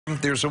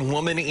There's a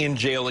woman in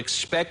jail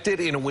expected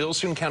in a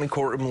Wilson County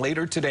courtroom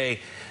later today,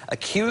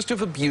 accused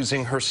of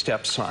abusing her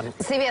stepson.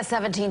 CBS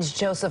 17's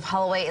Joseph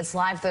Holloway is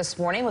live this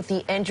morning with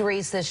the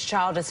injuries this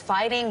child is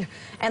fighting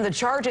and the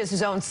charges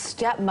his own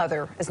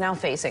stepmother is now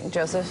facing.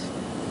 Joseph?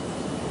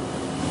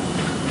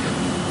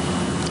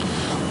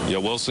 Yeah,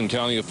 Wilson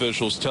County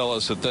officials tell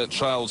us that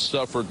child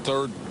suffered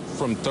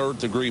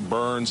third-degree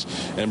burns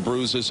and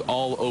bruises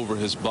all over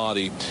his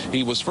body.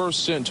 He was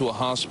first sent to a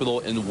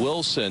hospital in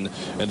Wilson,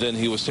 and then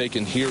he was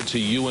taken here to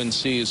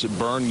UNC's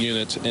burn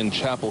unit in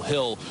Chapel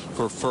Hill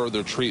for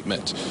further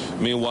treatment.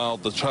 Meanwhile,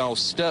 the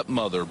child's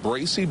stepmother,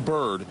 Bracy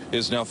Bird,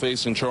 is now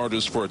facing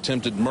charges for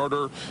attempted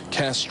murder,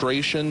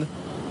 castration,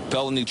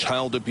 felony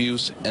child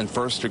abuse, and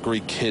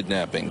first-degree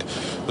kidnapping.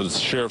 The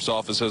sheriff's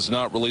office has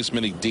not released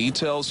many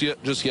details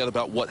just yet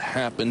about what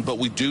happened, but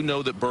we do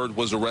know that Bird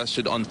was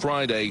arrested on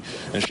Friday,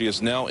 and she is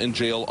now in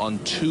jail on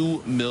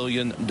 $2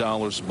 million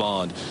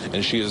bond,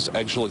 and she is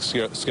actually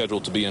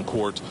scheduled to be in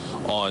court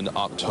on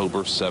October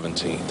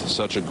 17th.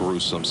 Such a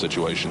gruesome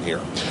situation here.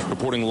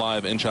 Reporting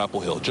live in Chapel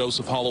Hill,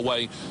 Joseph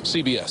Holloway,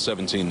 CBS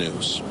 17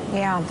 News.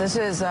 Yeah, this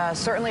is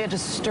certainly a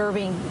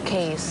disturbing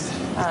case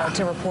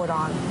to report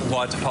on. A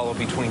lot to follow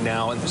between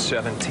now and the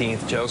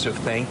 17th. Joseph,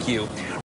 thank you.